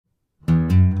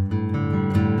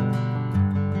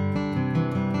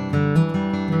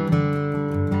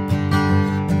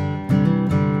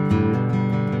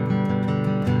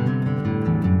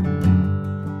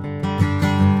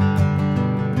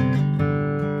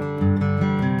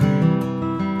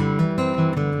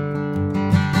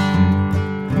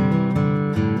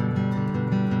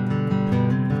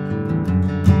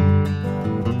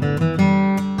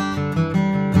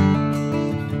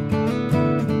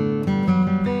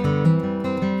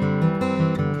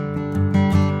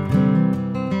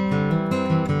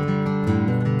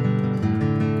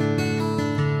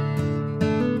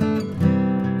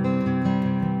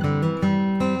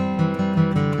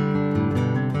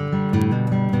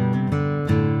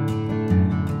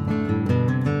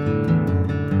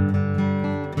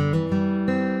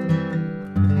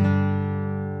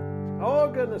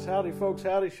Howdy folks,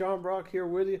 howdy. Sean Brock here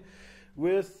with you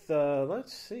with,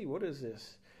 let's see, what is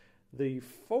this? The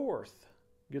fourth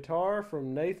guitar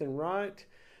from Nathan Wright.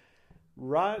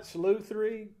 Wright's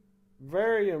Luthery,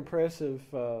 very impressive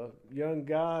young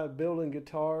guy building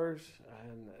guitars.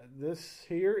 And this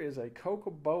here is a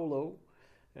Cocobolo,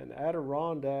 an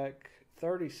Adirondack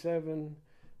 37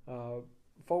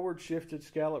 forward shifted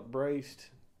scallop braced,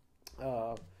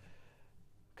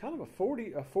 kind of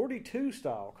a 42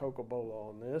 style Cocobolo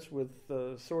on this with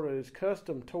sort of his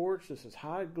custom torch. This is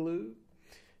hide glue.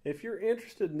 If you're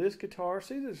interested in this guitar,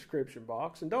 see the description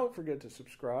box and don't forget to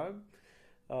subscribe.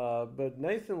 But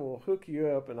Nathan will hook you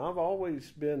up, and I've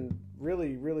always been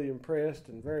really impressed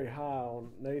and very high on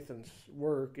Nathan's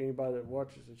work. Anybody that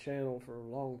watches the channel for a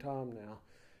long time now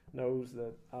knows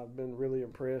that I've been really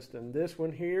impressed, and this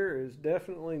one here is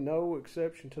definitely no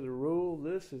exception to the rule.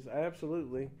 This is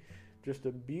absolutely just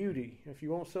a beauty. If you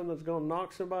want something that's going to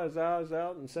knock somebody's eyes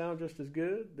out and sound just as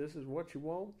good, this is what you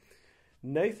want.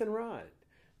 Nathan Wright,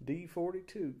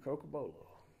 D-42 Cocobolo.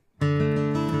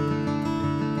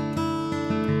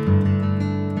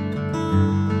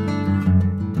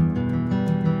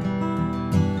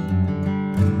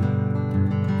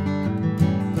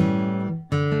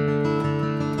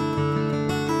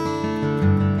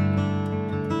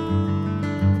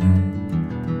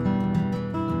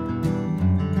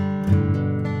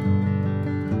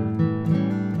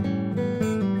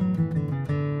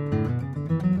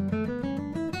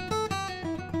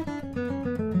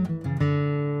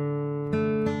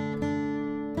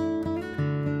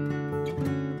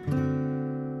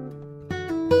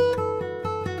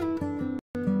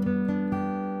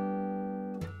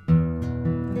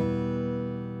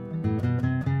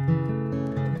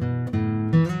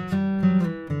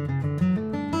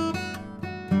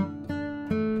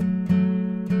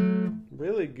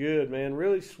 Really good, man.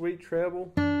 Really sweet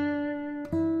treble.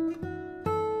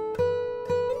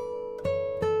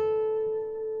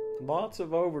 Lots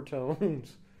of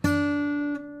overtones.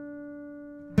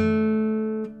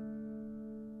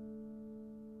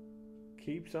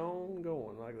 Keeps on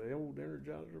going like the old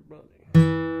Energizer Bunny.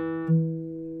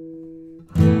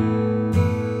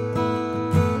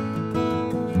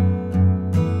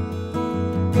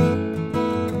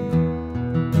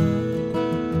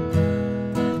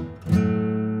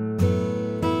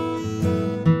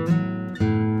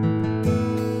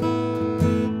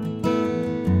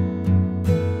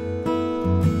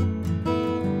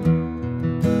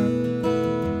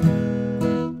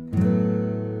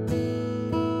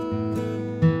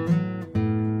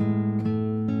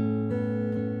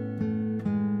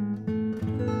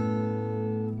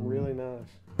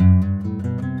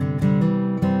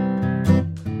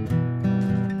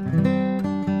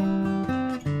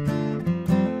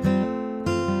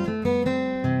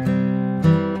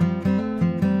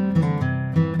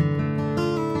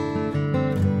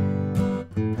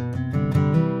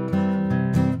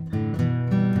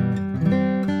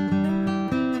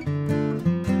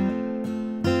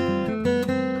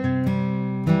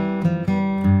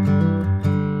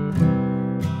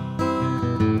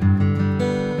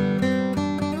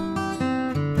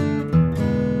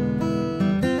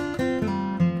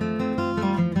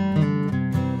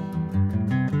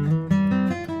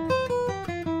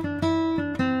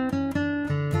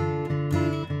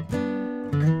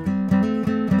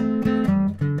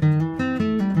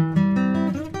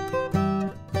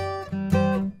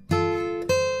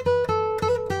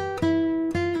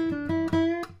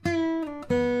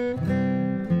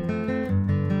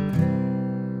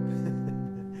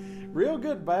 Real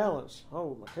good balance.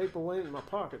 Oh, my capo went in my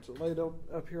pockets. It laid up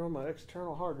here on my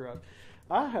external hard drive.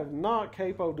 I have not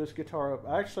capoed this guitar up.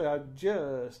 Actually, I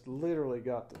just literally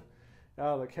got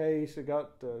out of the case. I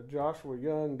got Joshua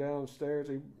Young downstairs.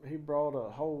 He brought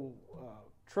a whole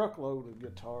truckload of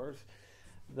guitars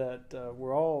that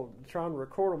we're all trying to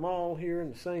record them all here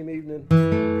in the same evening.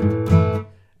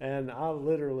 And I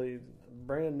literally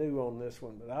brand new on this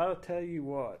one. But I'll tell you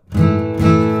what.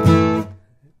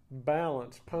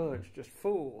 Balance, punch, just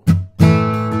full.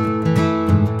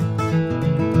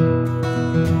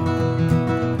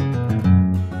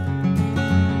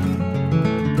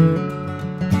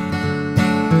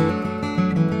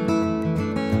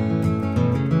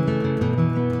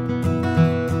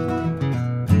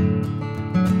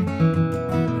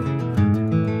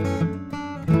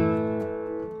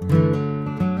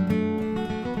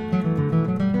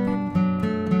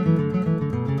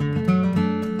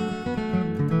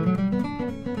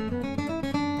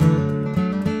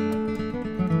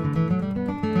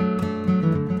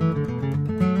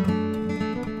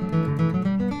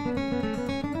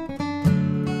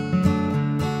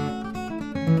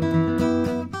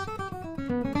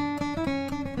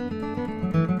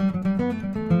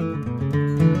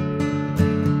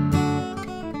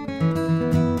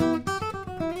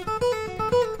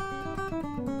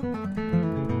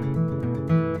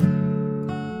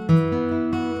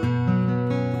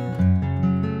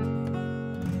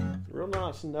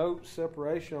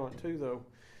 separation on it too, though.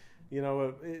 You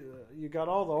know, you got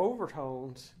all the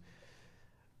overtones,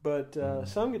 but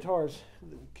some guitars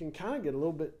can kind of get a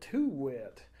little bit too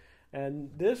wet. And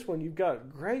this one, you've got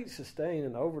great sustain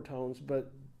and overtones,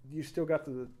 but you still got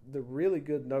the really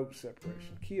good note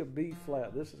separation. Key of B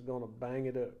flat. This is going to bang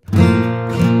it up.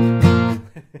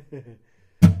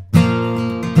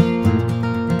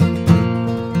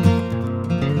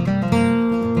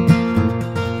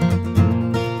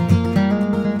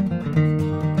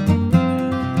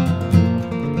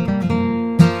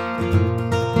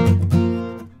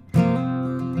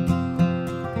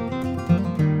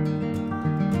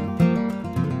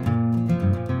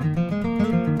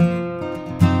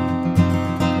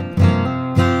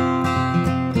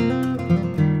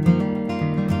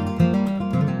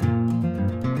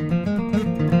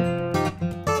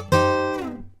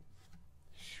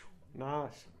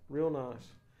 Nice, real nice.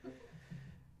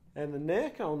 And the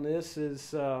neck on this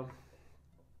is, you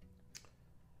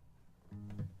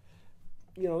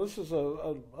know, this is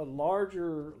a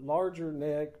larger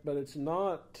neck, but it's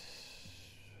not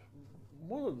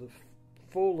one of the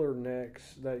fuller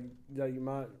necks that you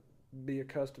might be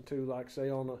accustomed to, like say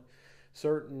on a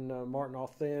certain Martin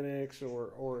Authentics,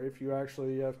 or if you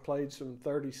actually have played some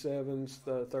 37s,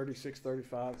 the 36,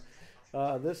 35.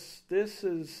 This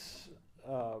is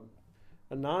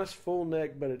a nice full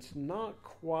neck, but it's not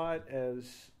quite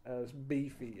as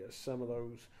beefy as some of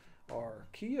those are.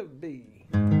 Key of B.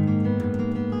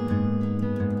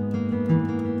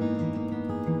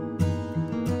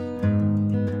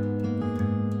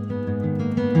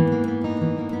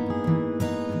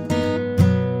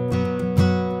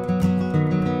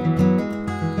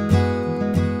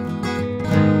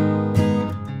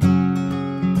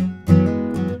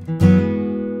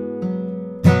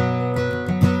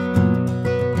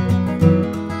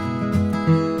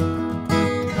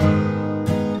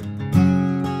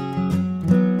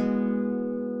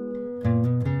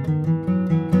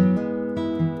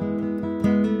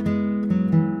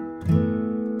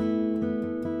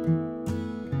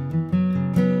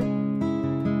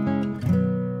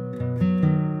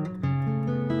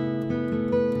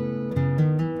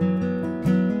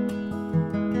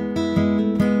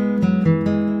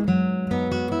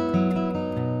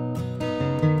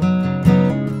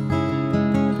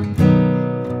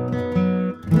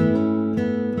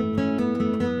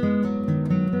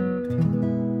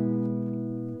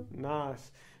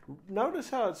 Notice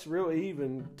how it's real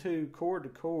even too, chord to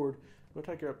chord. We'll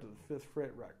take her up to the 5th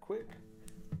fret right quick.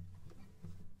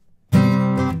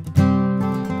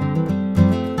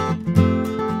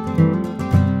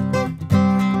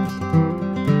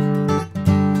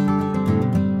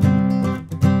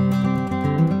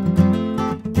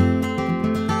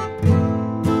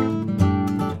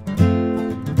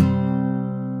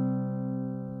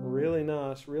 Really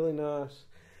nice, really nice.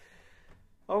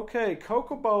 Okay,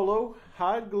 Cocobolo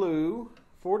hide glue,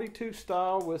 42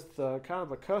 style with kind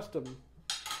of a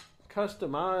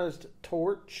customized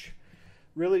torch.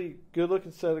 Really good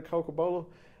looking set of Cocobolo.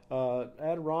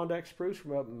 Adirondack spruce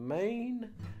from up in Maine.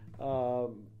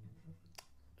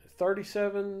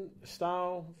 37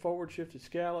 style forward shifted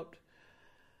scalloped.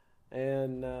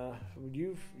 And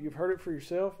you've heard it for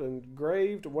yourself.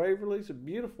 Engraved Waverly's, a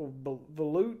beautiful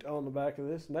volute on the back of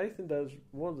this. Nathan does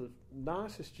one of the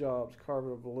nicest jobs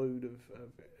carving a volute of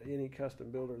any custom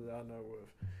builder that I know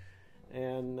of.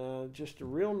 And just a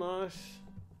real nice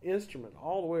instrument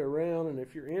all the way around. And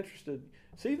if you're interested,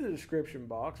 see the description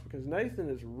box, because Nathan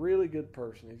is a really good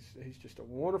person. He's just a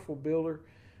wonderful builder.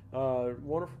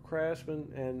 Wonderful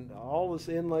craftsman, and all this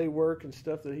inlay work and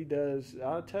stuff that he does,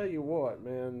 I'll tell you what,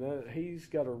 man, he's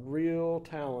got a real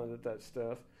talent at that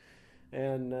stuff.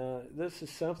 And this is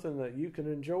something that you can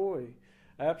enjoy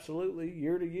absolutely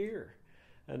year to year.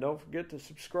 And don't forget to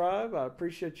subscribe. I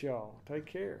appreciate y'all. Take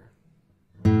care.